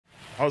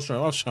I was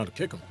trying to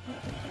kick him.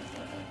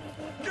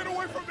 Get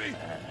away from me!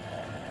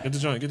 Get the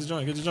joint,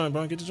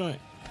 bro. Get the joint.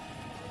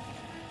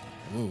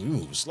 You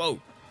move slow.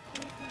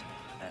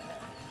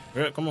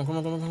 Yeah, come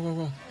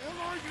on.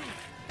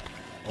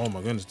 Oh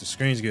my goodness, the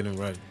screen's getting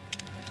right.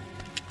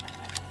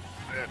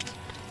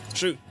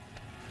 Shoot.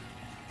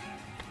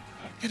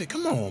 Get it,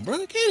 come on, bro.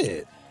 Get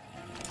it.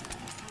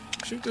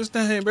 Shoot this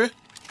thing, bro.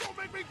 Don't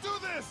make me do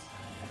this!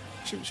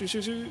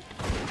 Shoot.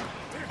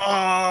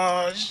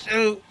 Oh,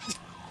 shoot.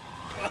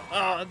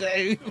 Oh,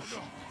 Dave. Get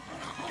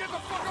the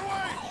fuck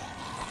away!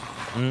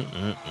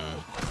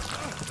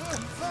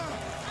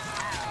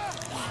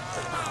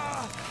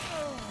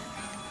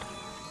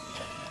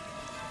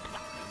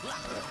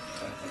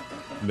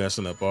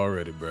 Messing up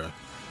already, bro.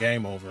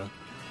 Game over.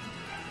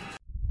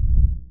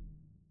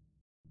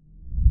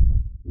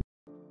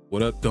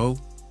 What up, though?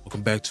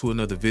 Welcome back to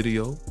another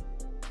video.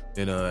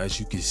 And as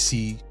you can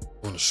see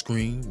on the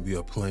screen, we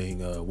are playing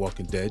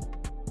Walking Dead.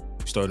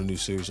 We started a new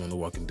series on The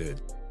Walking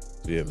Dead.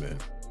 So yeah, man,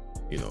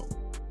 you know,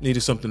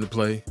 needed something to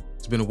play.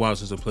 It's been a while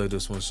since I played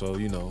this one, so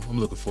you know, I'm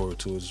looking forward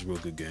to it. It's a real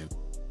good game.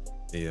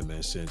 And yeah,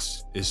 man,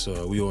 since it's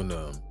we on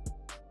the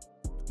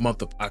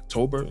month of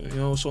October, you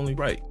know, it's only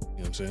right. You know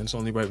what I'm saying? It's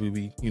only right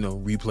we you know,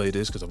 replay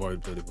this because I've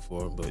already played it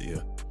before. But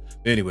yeah.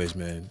 Anyways,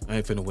 man, I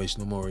ain't finna waste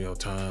no more of your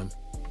time.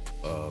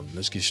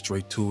 Let's get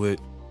straight to it.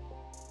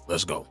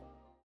 Let's go.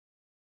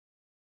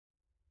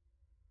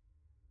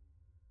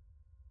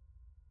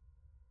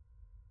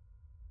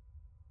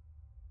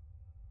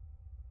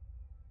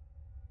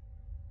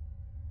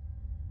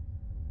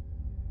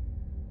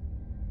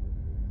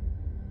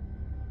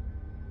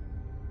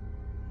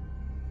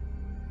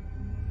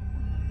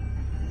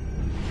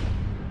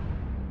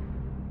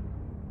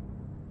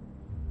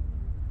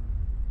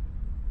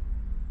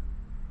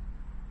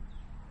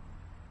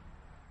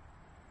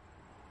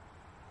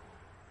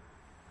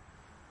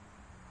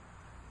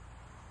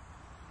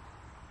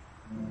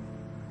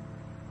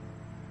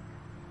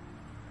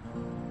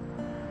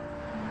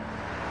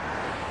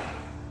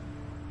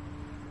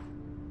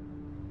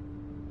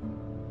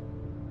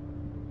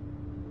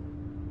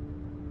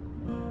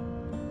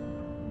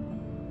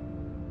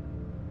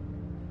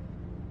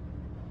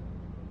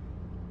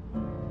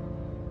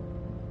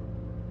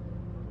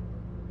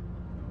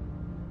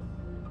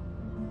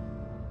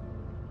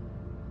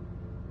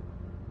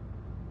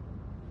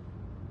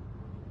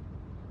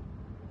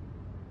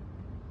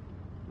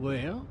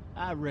 Well,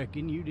 I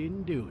reckon you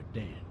didn't do it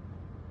then.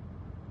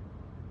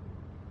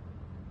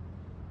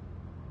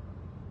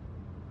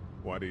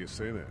 Why do you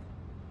say that?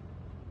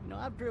 You know,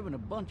 I've driven a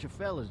bunch of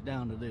fellas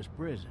down to this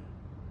prison.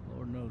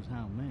 Lord knows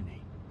how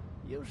many.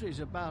 Usually it's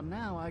about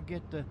now I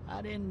get the,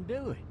 I didn't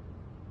do it.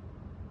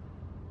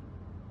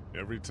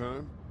 Every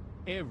time?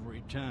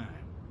 Every time.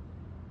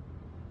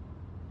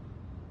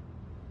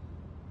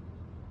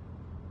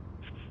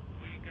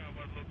 We got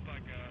what looks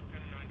like a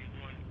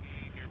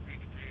 1091E near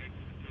Peachtree,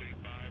 exit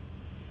 285.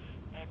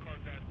 All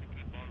cars have to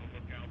keep on the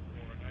lookout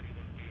for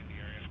 91B in the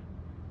area.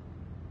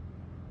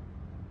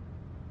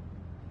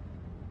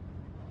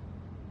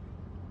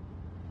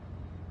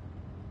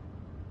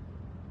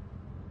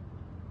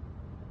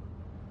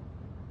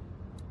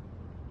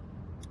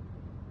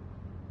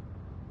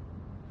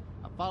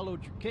 I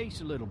followed your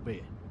case a little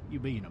bit, you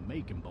being a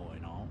Macon boy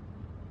and all.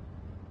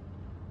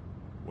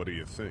 What do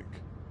you think?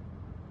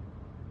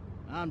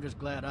 I'm just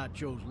glad I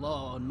chose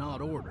law and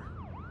not order.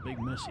 Big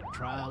messy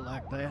trial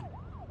like that,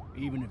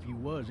 even if you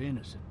was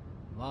innocent,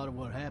 a lot of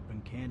what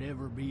happened can't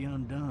ever be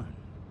undone.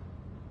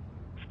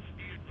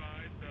 Be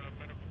advised,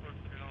 medical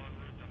personnel en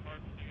route to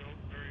Hartsfield,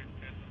 various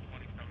 10 and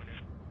 20 coming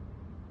in.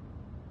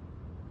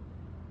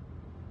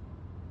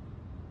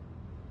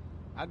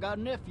 I got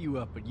a nephew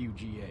up at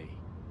UGA.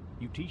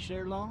 You teach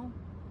there long?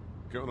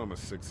 Going on my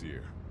 6th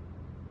year.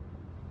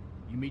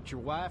 You meet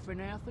your wife in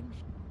Athens?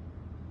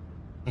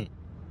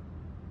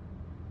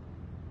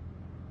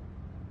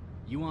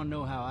 You want to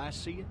know how I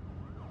see it?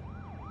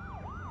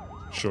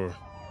 Sure.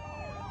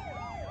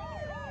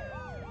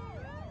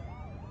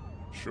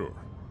 Sure.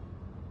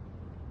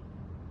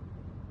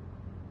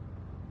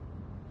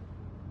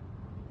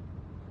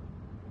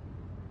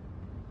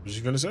 What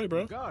you gonna say,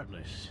 bro?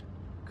 Regardless,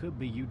 could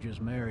be you just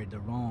married the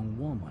wrong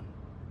woman.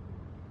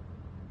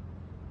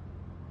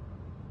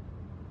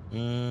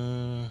 Riot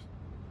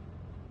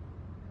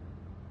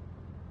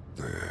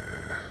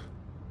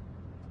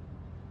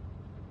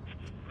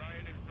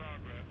in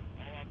progress.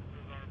 All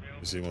officers are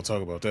available. So you wanna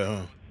talk about that, huh?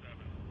 7.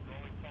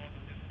 Rolling calls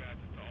and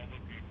dispatches to all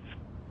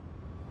locations.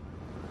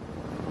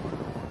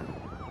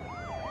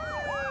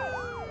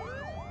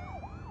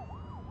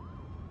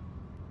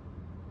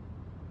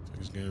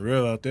 It's getting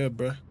real out there,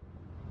 bro.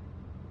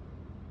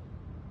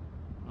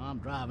 I'm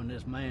driving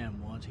this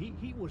man once.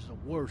 He was the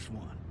worst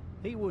one.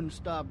 He wouldn't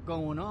stop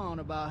going on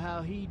about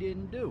how he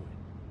didn't do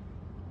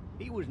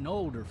it. He was an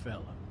older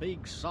fella,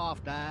 big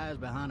soft eyes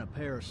behind a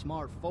pair of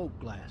smart folk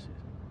glasses.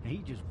 And he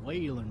just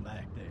wailing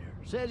back there.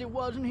 Says it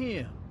wasn't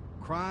him.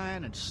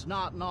 Crying and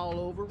snotting all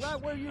over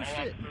right where you're All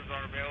sitting. officers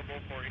are available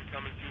for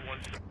incoming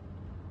 217.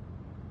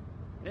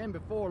 Then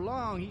before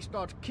long, he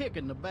starts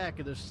kicking the back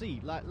of the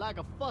seat like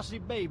a fussy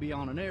baby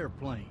on an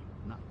airplane.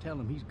 And I tell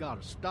him he's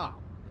got to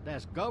stop.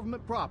 That's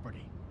government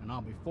property, and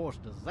I'll be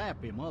forced to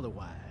zap him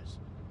otherwise.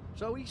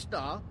 So he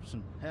stops,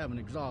 and having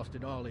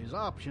exhausted all his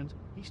options,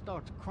 he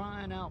starts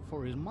crying out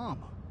for his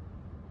mama.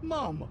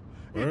 Mama,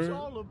 it's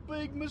all a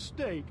big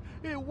mistake.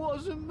 It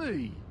wasn't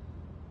me.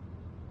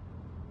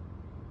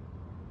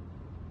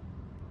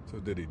 So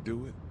did he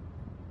do it?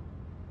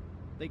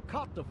 They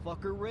caught the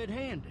fucker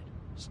red-handed,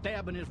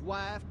 stabbing his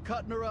wife,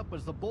 cutting her up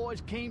as the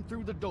boys came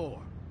through the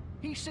door.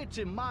 He sits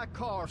in my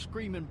car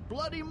screaming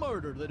bloody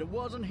murder that it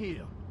wasn't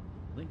him.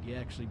 I think he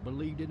actually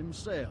believed it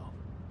himself.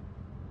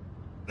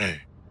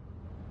 Hey.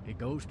 It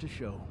goes to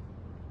show,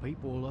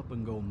 people will up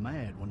and go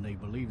mad when they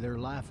believe their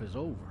life is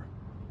over.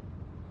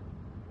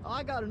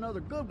 I got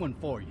another good one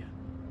for you.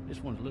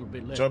 This one's a little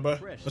bit less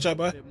depressing, What's up,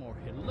 boy? a bit more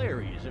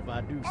hilarious if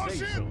I do say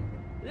so.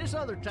 This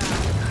other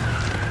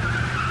time...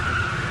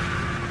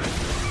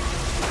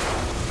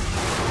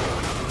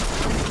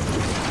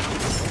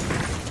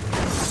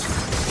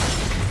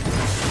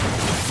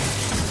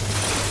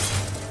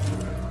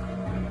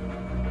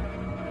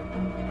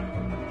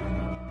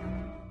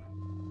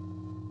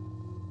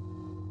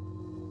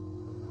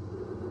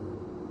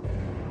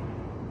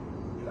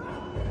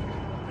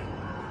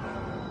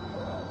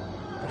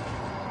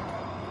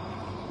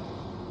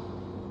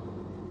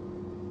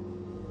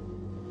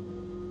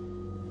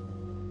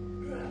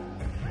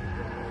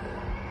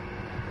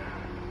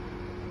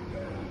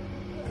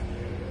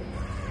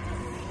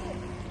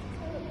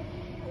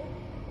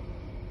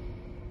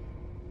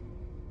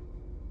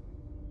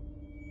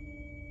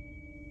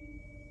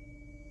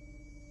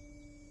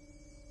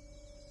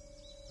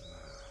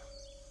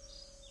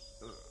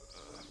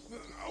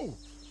 Oh,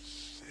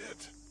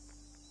 shit.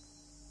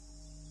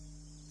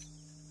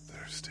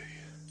 Thirsty.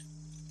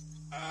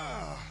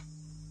 Ah,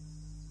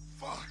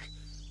 fuck,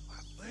 my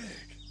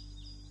leg.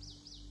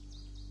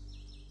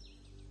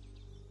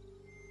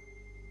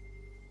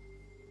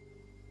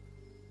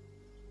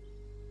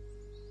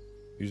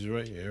 Use it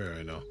right here,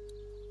 I know.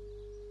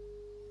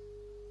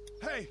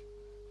 Hey,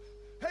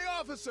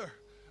 officer,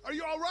 are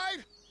you all right?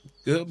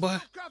 Good, boy?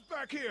 Cop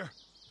back here.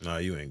 Nah,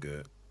 you ain't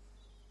good.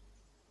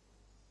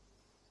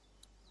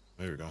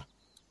 There we go.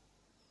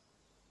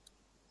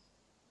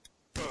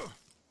 Come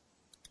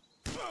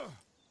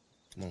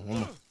on, one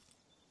more.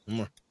 One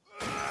more.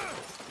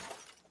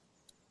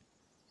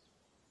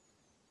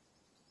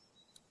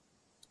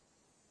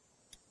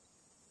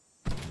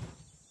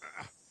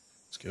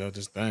 Let's get out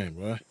this thing,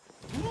 boy.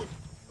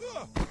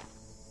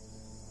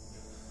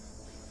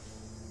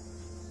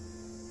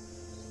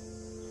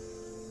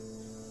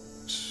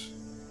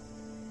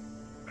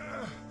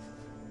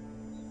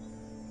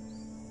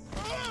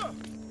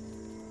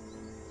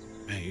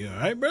 Hey, you all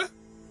right, bro?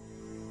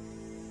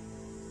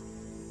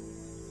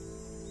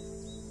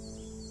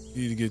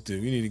 We need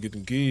to get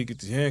them keys, get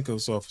the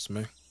handcuffs off us,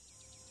 man.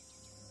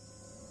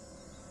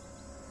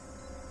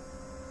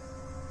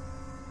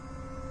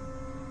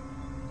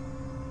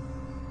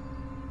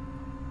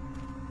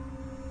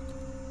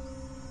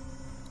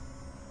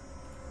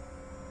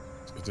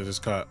 Let's get to this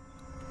cop.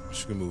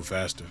 She can move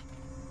faster.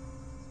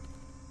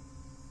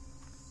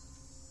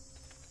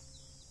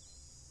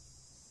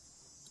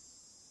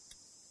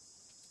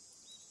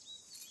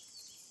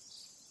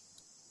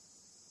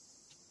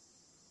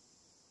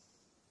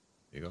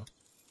 There you go.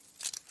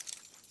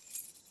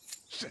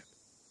 Shit.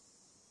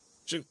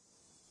 Shoot.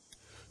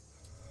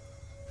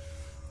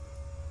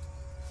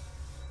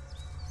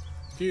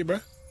 Key,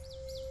 bruh.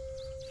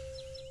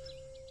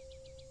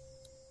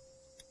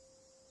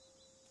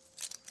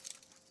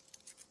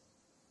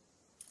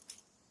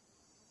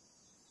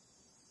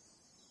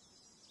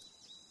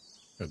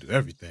 Gotta do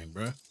everything,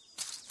 bruh.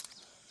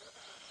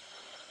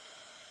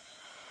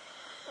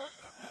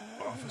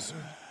 Officer.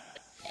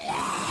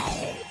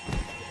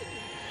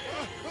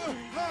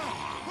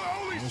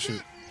 Holy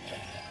shit.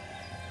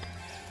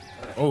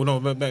 Oh no,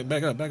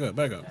 back up.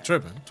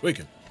 Tripping,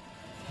 tweaking.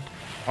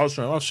 I was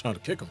trying to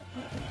kick him.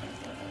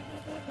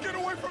 Get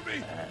away from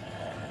me.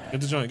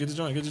 Get the joint,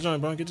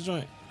 bro. Get the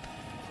joint.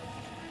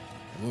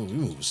 You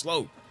moving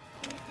slow.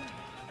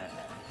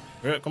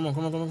 Yeah, come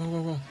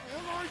on.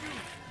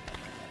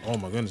 Oh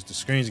my goodness, the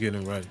screen's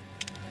getting ready.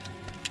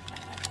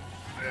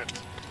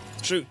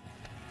 Shoot.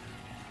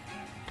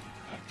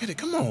 Get it,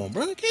 come on,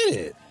 bro. Get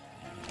it.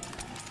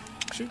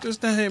 Shoot this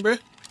thing, bro.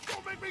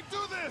 Don't make me do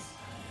this.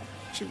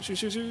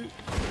 Shoot.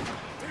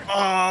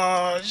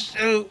 Oh,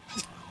 shoot.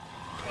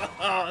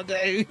 Oh,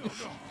 Dave.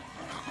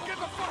 Get the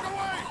fuck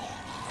away.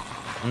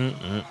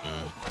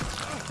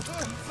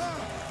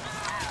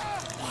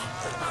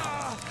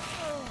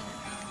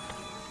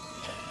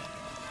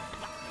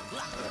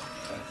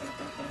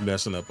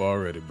 Messing up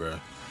already, bro.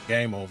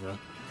 Game over.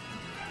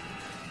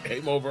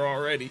 Game over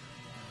already.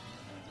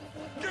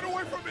 Get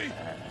away from me.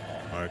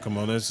 All right, come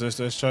on. Let's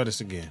try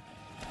this again.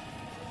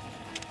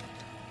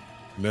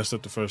 Messed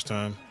up the first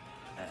time.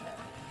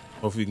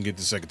 Hopefully we can get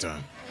the second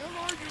time.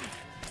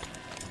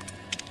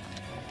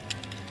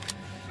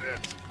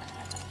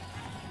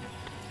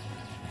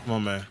 Come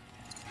on, man.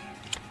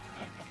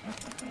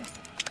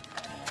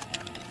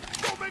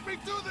 me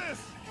do this!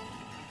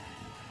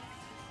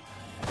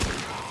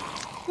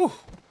 Whew.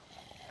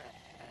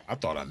 I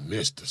thought I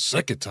missed the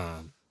second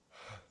time.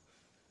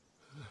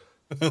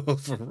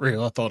 For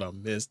real, I thought I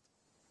missed.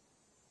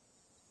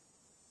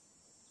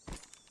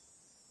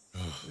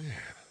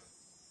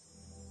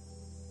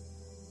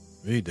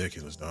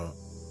 Ridiculous, dog.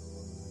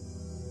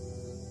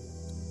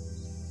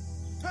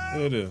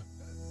 Help! It is.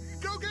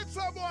 Go get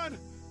someone!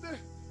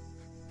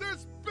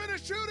 There's been a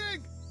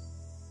shooting!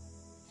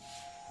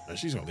 And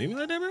she's gonna leave me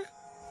like that, man?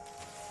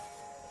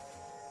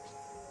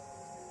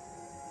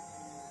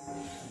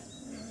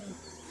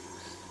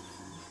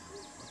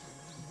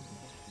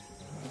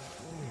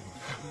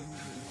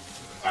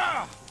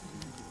 Ah!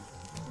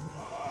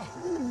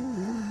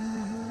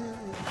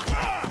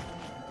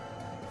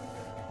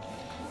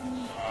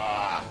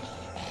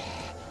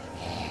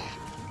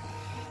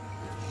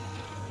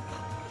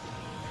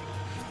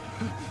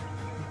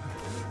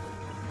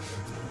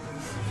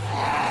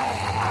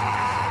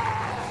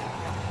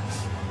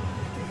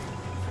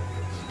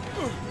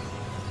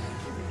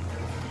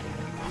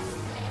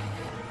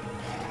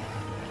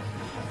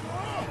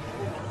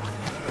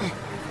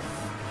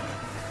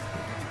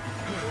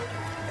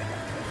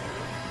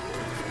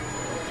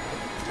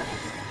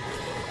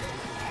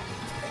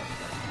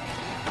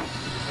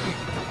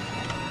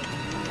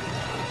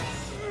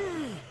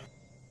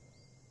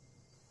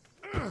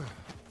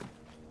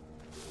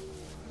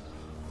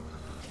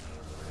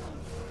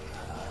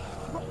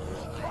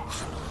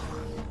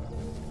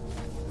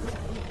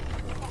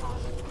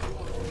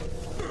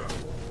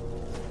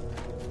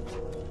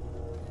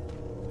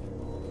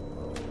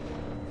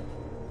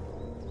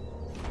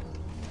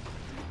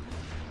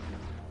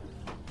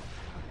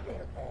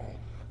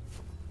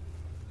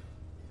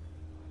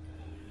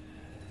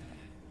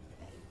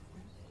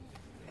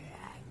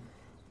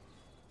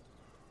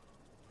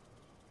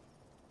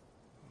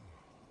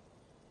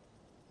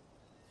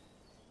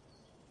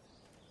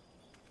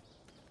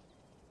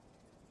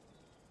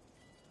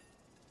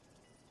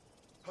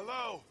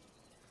 Hello?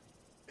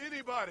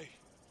 Anybody?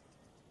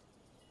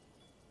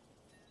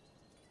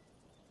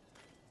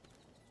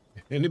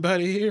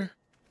 Anybody here?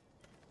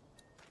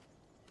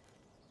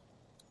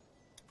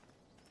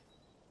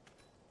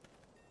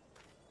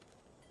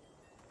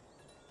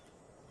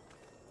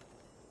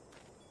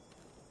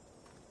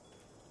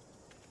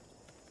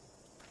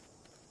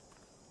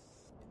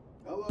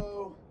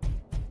 Hello?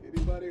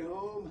 Anybody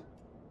home?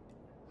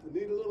 I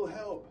need a little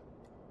help.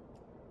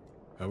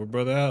 Help a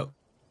brother out.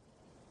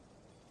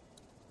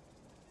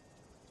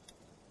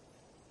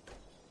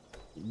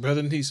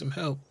 Brother needs some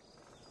help.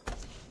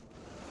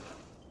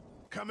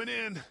 Coming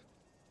in.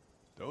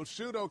 Don't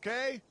shoot,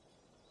 okay?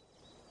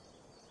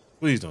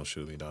 Please don't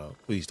shoot me, dog.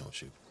 Please don't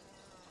shoot.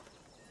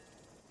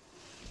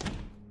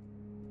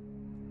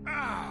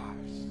 Ah!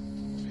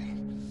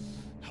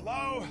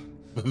 Hello?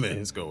 My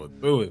man's going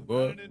through it,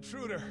 boy. An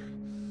intruder.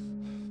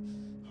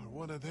 Or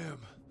one of them.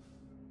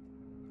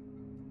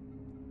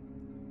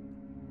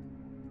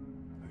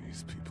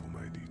 These people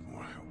might need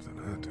more help than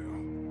I do.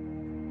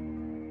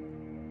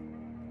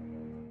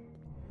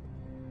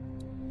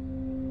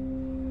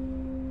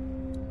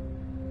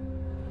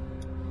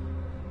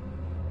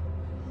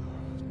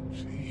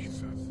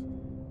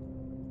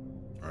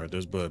 All right,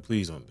 there's Bud.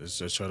 Please don't. Let's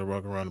just try to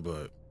walk around the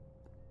Bud.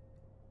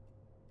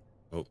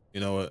 Oh,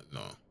 you know what?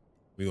 No.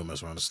 We gonna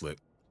mess around the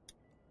Slick.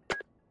 3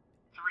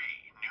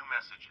 new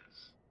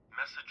messages.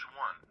 Message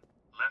 1,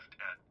 left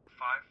at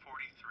 5:43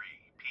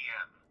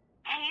 p.m.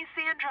 Hey,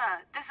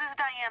 Sandra. This is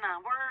Diana.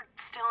 We're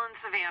still in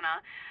Savannah.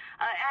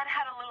 Ed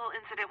had a little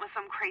incident with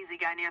some crazy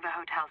guy near the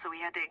hotel, so we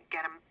had to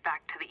get him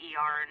back to the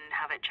ER and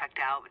have it checked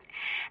out.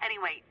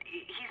 Anyway,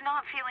 he's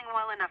not feeling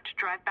well enough to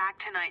drive back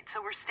tonight,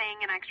 so we're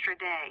staying an extra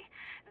day.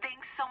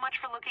 Thanks so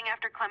much for looking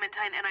after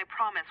Clementine, and I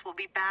promise we'll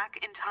be back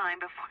in time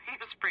before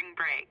your spring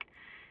break.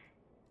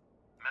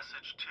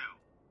 Message 2,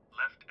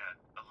 left at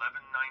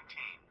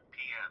 11:19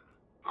 p.m.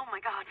 Oh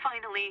my God,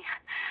 finally.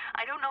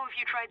 I don't know if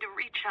you tried to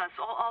reach us.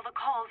 All the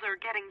calls are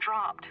getting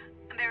dropped.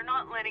 They're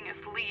not letting us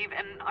leave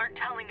and aren't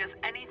telling us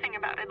anything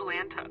about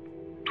Atlanta.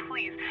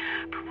 Please,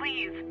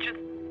 please, just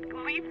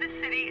leave the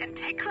city and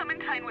take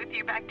Clementine with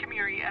you back to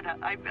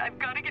Murrieta. I've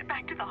got to get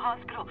back to the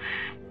hospital.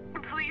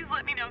 Please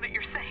let me know that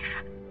you're safe.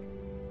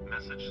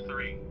 Message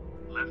 3,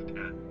 left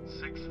at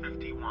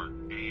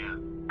 6:51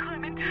 a.m.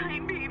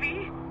 Clementine,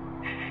 baby.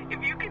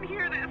 If you can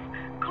hear this,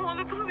 call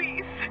the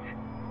police.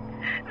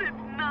 That's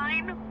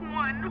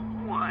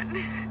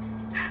 911.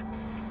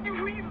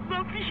 We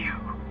love you.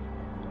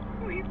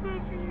 We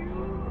love you.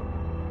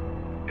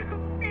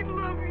 We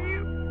love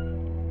you.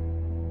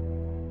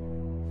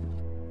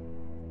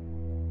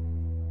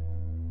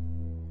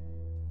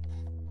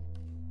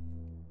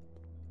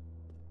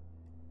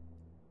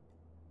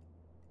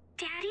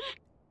 Daddy?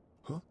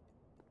 Huh?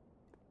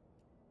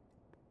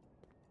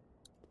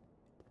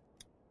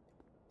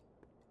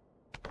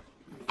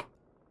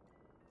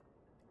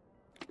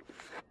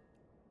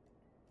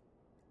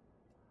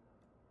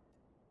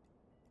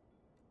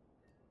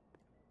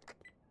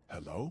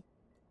 Hello?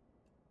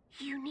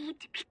 You need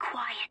to be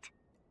quiet.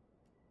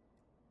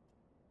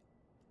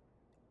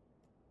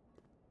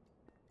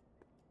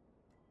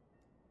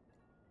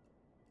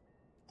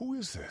 Who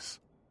is this?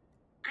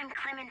 I'm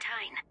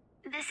Clementine.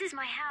 This is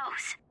my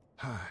house.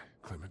 Hi,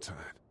 Clementine.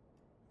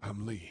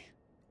 I'm Lee.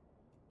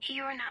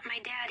 You're not my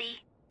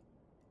daddy.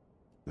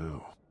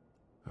 No,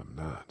 I'm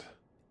not.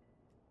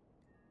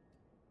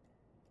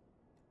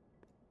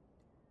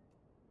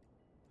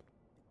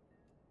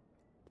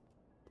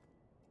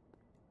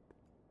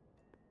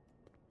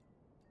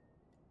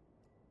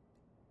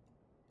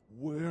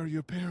 Where are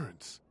your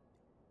parents?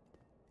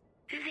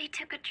 They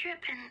took a trip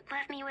and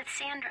left me with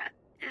Sandra.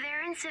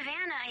 They're in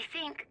Savannah, I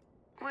think.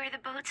 Where the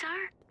boats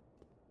are?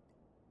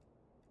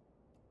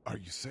 Are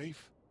you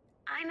safe?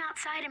 I'm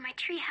outside in my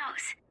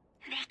treehouse.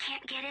 They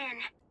can't get in.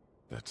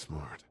 That's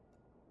smart.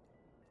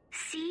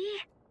 See?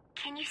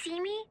 Can you see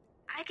me?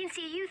 I can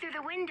see you through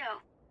the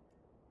window.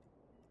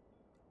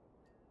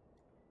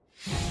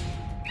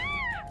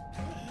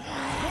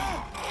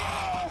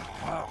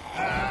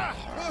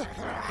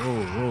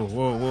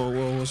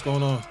 Whoa. What's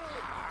going on?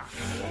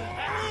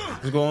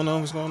 What's going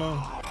on? What's going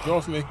on? Get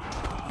off me.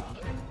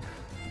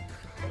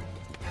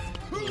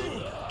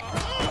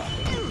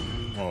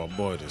 Oh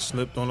boy, just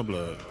slipped on the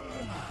blood.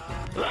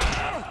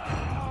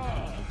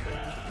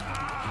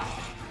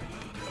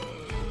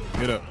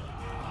 Get up.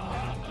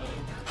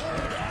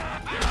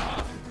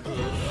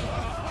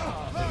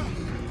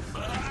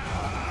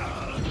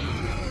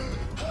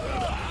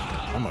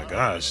 Oh my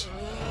gosh.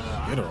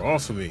 Get her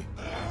off of me.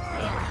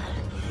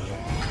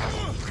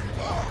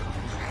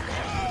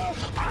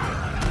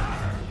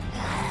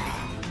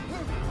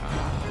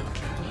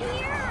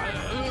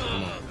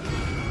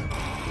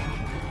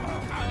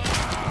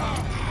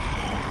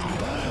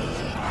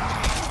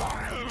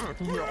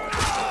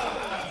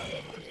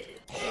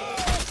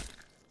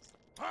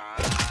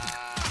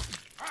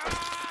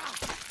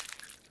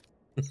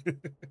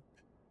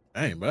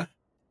 Dang, bro.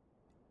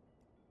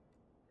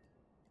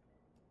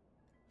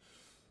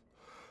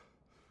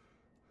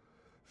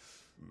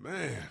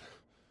 Man.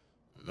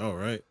 All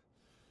right.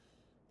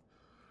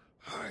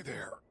 Hi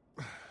there.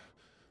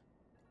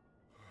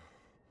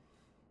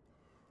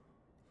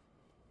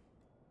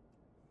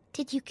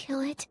 Did you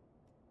kill it?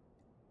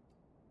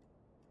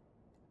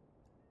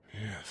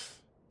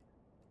 Yes.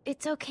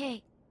 It's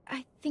okay.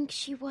 I think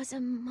she was a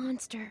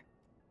monster.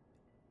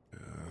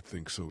 I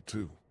think so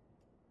too.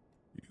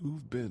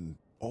 You've been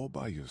all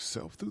by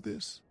yourself through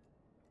this?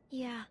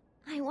 Yeah,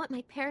 I want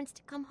my parents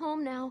to come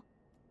home now.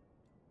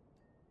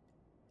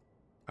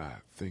 I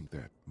think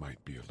that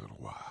might be a little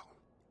while,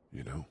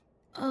 you know?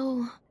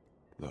 Oh.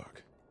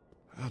 Look,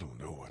 I don't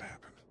know what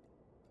happened,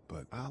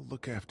 but I'll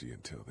look after you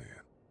until then.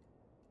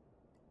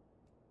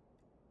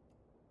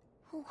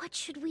 What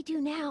should we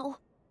do now?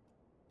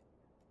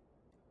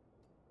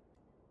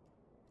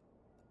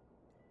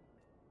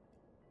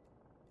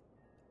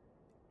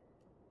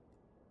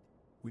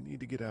 We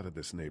need to get out of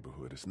this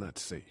neighborhood. It's not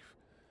safe.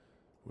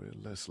 We're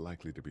less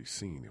likely to be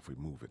seen if we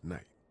move at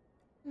night.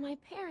 My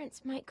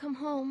parents might come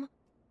home.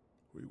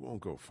 We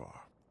won't go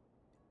far.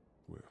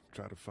 We'll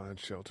try to find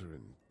shelter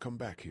and come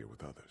back here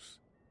with others.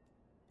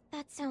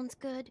 That sounds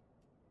good.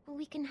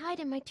 We can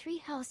hide in my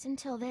treehouse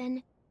until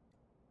then.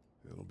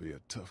 It'll be a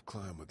tough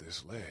climb with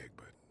this leg,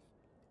 but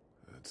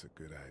that's a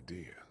good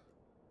idea.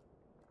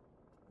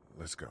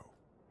 Let's go.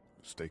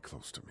 Stay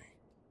close to me.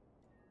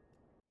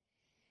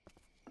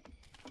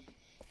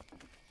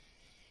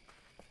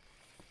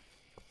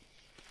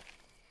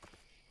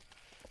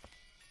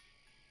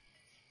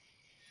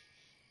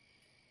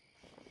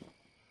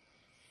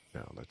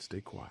 Now let's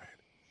stay quiet.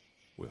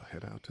 We'll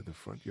head out to the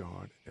front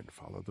yard and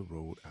follow the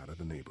road out of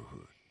the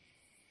neighborhood.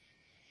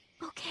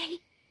 Okay.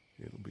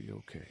 It'll be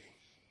okay.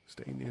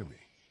 Stay near me,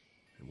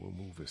 and we'll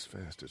move as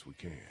fast as we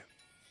can.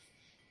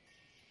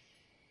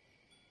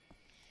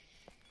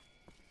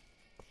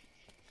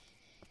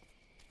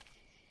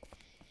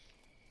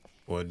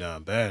 Boy,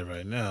 down bad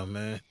right now,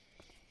 man.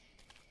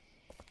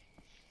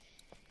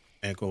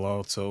 Ankle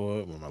all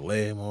toe up, with my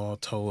leg all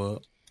toe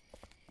up.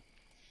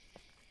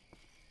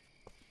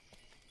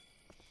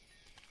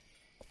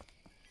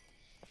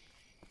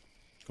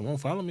 Come on,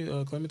 follow me,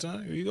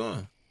 Clementine. Where you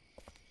going?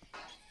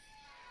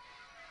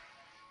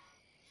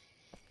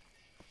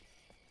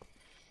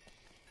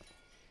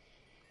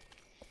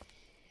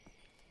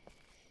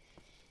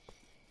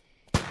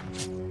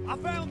 I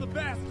found the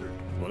bastard!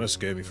 Well, that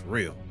scared me for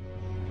real.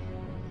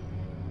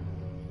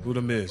 Who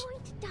them is?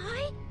 Going to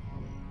die?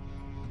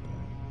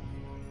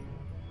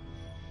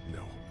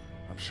 No,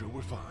 I'm sure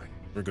we're fine.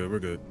 We're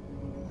good.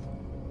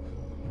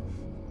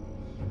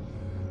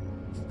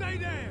 Stay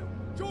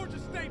down! Georgia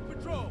State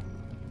Patrol!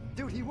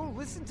 Dude, he won't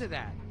listen to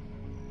that.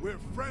 We're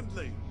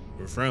friendly.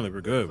 We're friendly,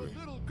 we're good. There's a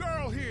little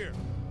girl here.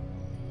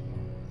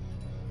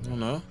 I don't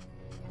know.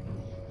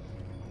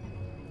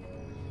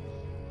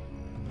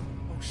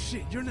 Oh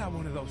shit, you're not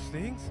one of those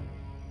things.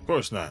 Of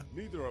course not.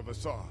 Neither of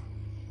us are.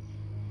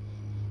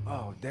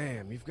 Oh,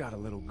 damn, you've got a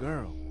little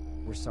girl.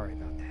 We're sorry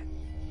about that.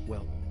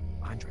 Well,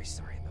 Andre's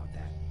sorry about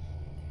that.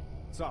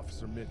 It's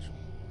Officer Mitchell.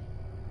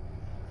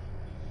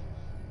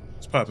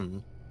 It's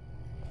popping.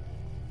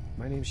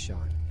 My name's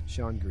Sean.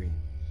 Sean Green.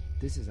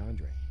 This is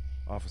Andre.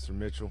 Officer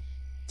Mitchell.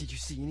 Did you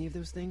see any of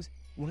those things?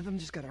 One of them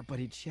just got our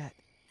buddy Chet.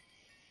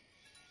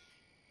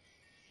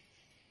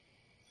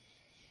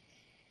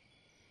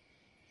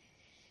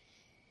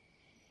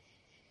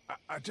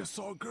 I just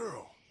saw a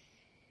girl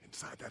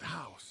inside that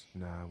house.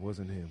 Nah, it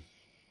wasn't him.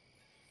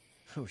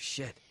 Oh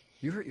shit,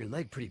 you hurt your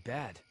leg pretty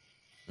bad.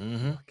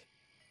 Mm-hmm. Look,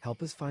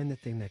 help us find the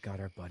thing that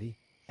got our buddy,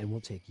 and we'll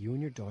take you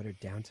and your daughter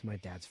down to my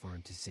dad's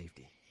farm to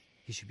safety.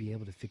 He should be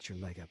able to fix your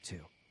leg up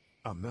too.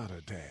 I'm not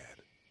her dad.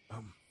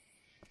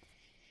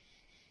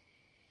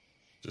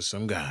 Just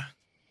some guy.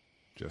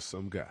 Just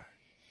some guy.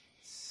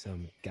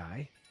 Some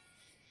guy?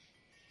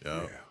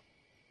 Yup. Yeah.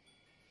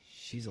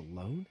 She's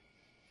alone?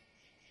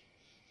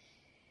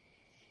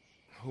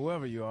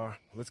 Whoever you are,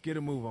 let's get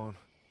a move on.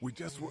 We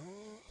just were...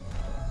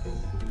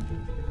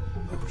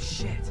 Oh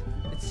shit,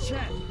 it's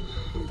Chet!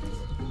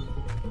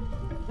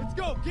 Let's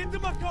go! Get to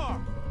my car!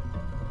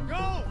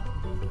 Go!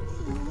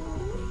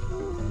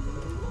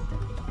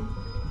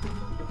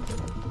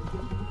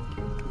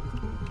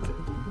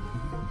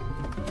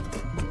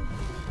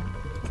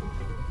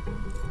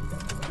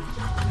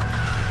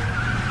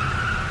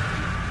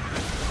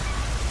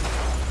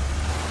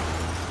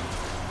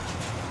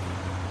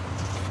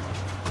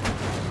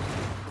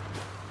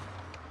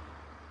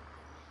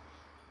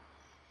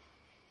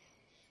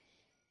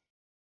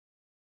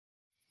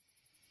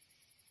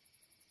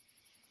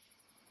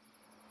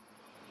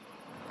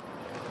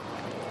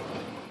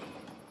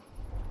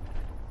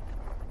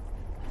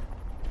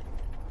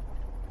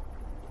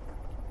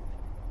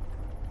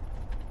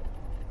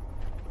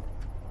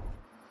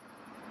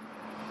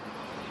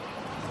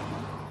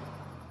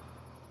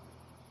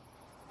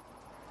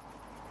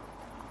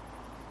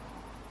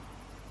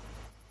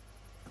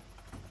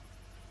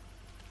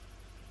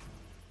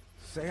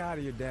 Say hi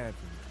to your dad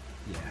for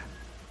me. Yeah,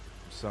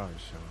 I'm sorry,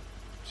 Sean.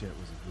 Chet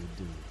was a good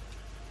dude.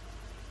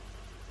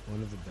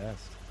 one of the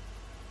best.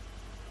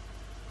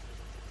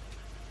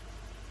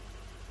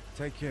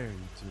 Take care of you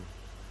two.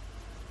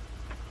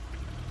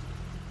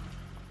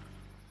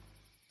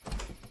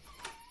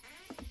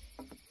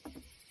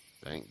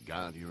 Thank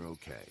God you're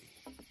okay.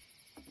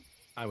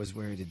 I was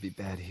worried it'd be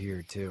bad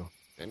here, too.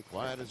 Been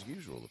quiet as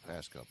usual the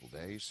past couple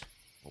days.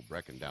 Old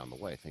Brecken down the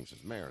way thinks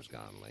his mare's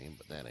gone lame,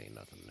 but that ain't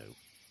nothing new.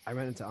 I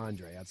ran into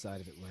Andre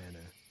outside of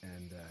Atlanta,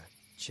 and,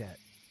 Chet.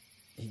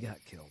 He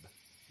got killed.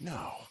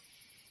 No.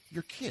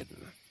 You're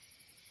kidding.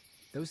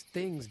 Those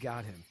things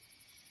got him.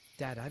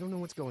 Dad, I don't know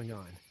what's going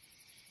on.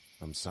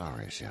 I'm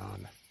sorry,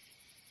 Sean.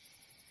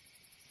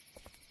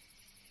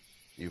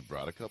 You've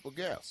brought a couple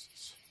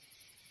guests.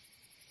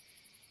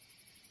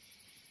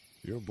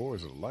 Your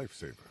boy's a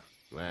lifesaver.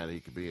 Glad he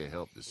could be a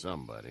help to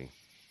somebody.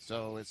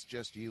 So it's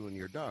just you and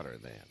your daughter,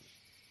 then?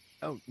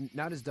 Oh,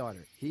 not his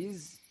daughter.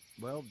 He's,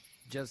 well,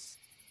 just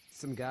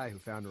some guy who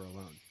found her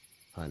alone.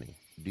 Honey,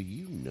 do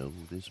you know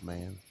this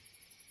man?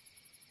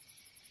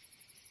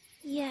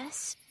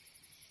 Yes.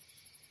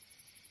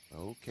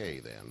 Okay,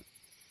 then.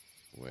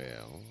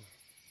 Well,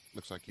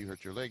 looks like you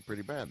hurt your leg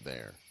pretty bad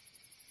there.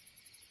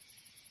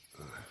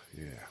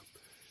 Yeah.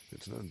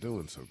 It's not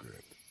doing so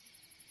good.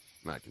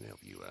 I can help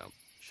you out.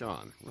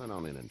 Sean, run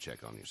on in and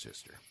check on your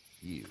sister.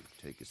 You,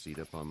 take a seat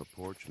up on the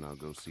porch and I'll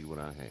go see what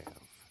I have.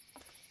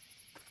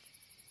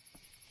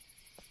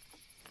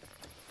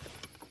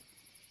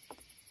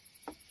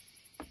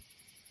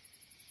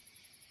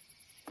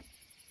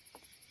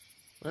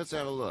 Let's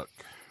have a look.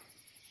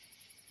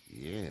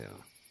 Yeah,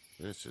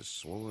 this is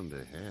swollen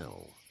to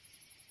hell.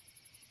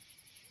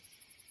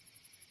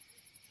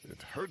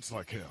 It hurts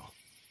like hell.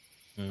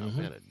 I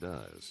bet it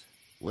does.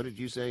 What did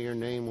you say your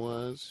name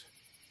was?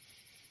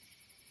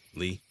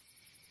 Lee.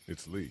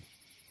 It's Lee.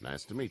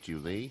 Nice to meet you,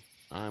 Lee.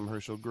 I'm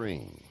Hershel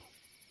Green.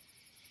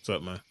 What's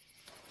up, man?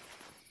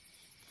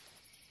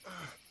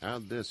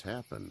 How'd this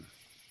happen?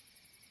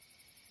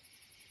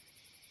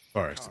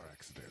 Car accident. Car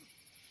accident.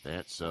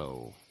 That's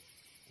so.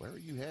 Where were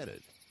you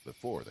headed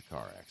before the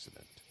car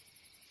accident?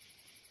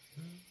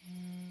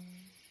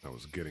 I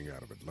was getting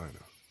out of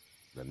Atlanta.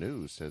 The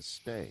news says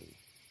stay.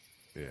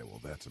 Yeah,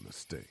 well, that's a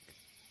mistake.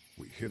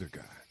 We hit a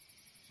guy.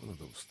 One of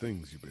those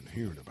things you've been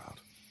hearing about.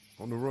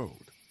 On the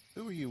road.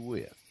 Who were you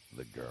with?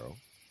 The girl?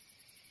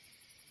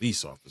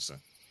 Police officer.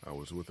 I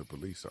was with a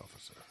police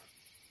officer.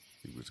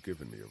 He was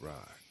giving me a ride.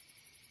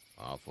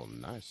 Awful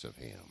nice of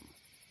him.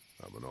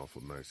 I'm an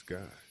awful nice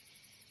guy.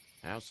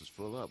 House is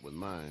full up with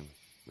mine.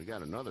 We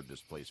got another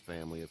displaced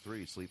family of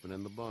 3 sleeping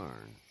in the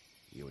barn.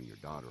 You and your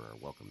daughter are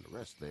welcome to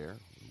rest there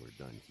when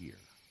we're done here.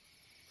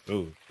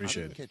 Oh,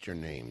 appreciate I it. didn't get your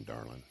name,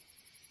 darling.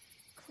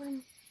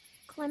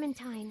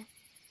 Clementine.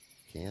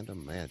 Can't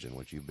imagine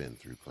what you've been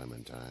through,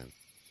 Clementine.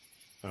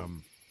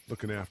 I'm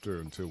looking after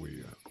her until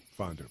we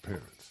find her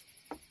parents.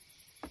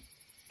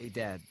 Hey,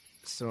 Dad,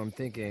 so I'm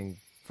thinking,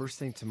 first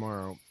thing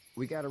tomorrow,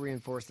 we gotta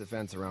reinforce the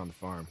fence around the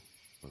farm.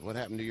 But what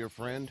happened to your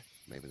friend?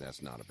 Maybe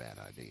that's not a bad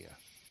idea.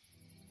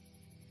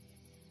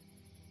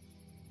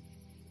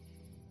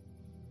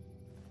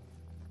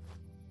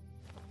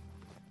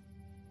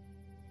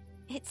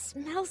 It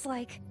smells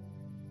like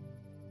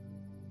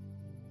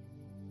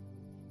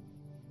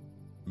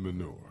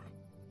Manure.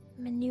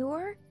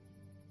 manure?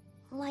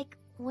 Like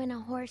when a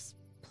horse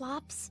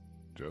plops?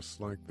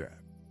 Just like that.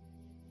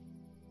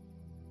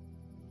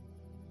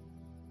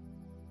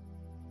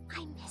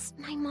 I miss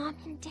my mom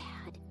and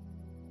dad.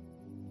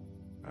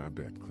 I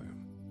bet, Clem.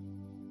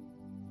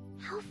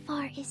 How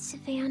far is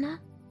Savannah?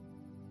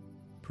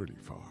 Pretty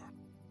far.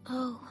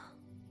 Oh,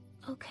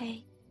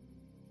 okay.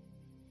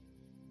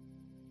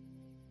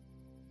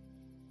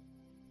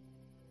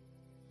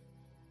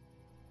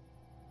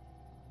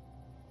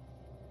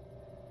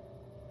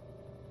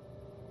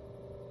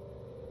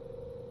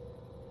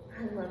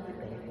 I love you,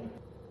 baby.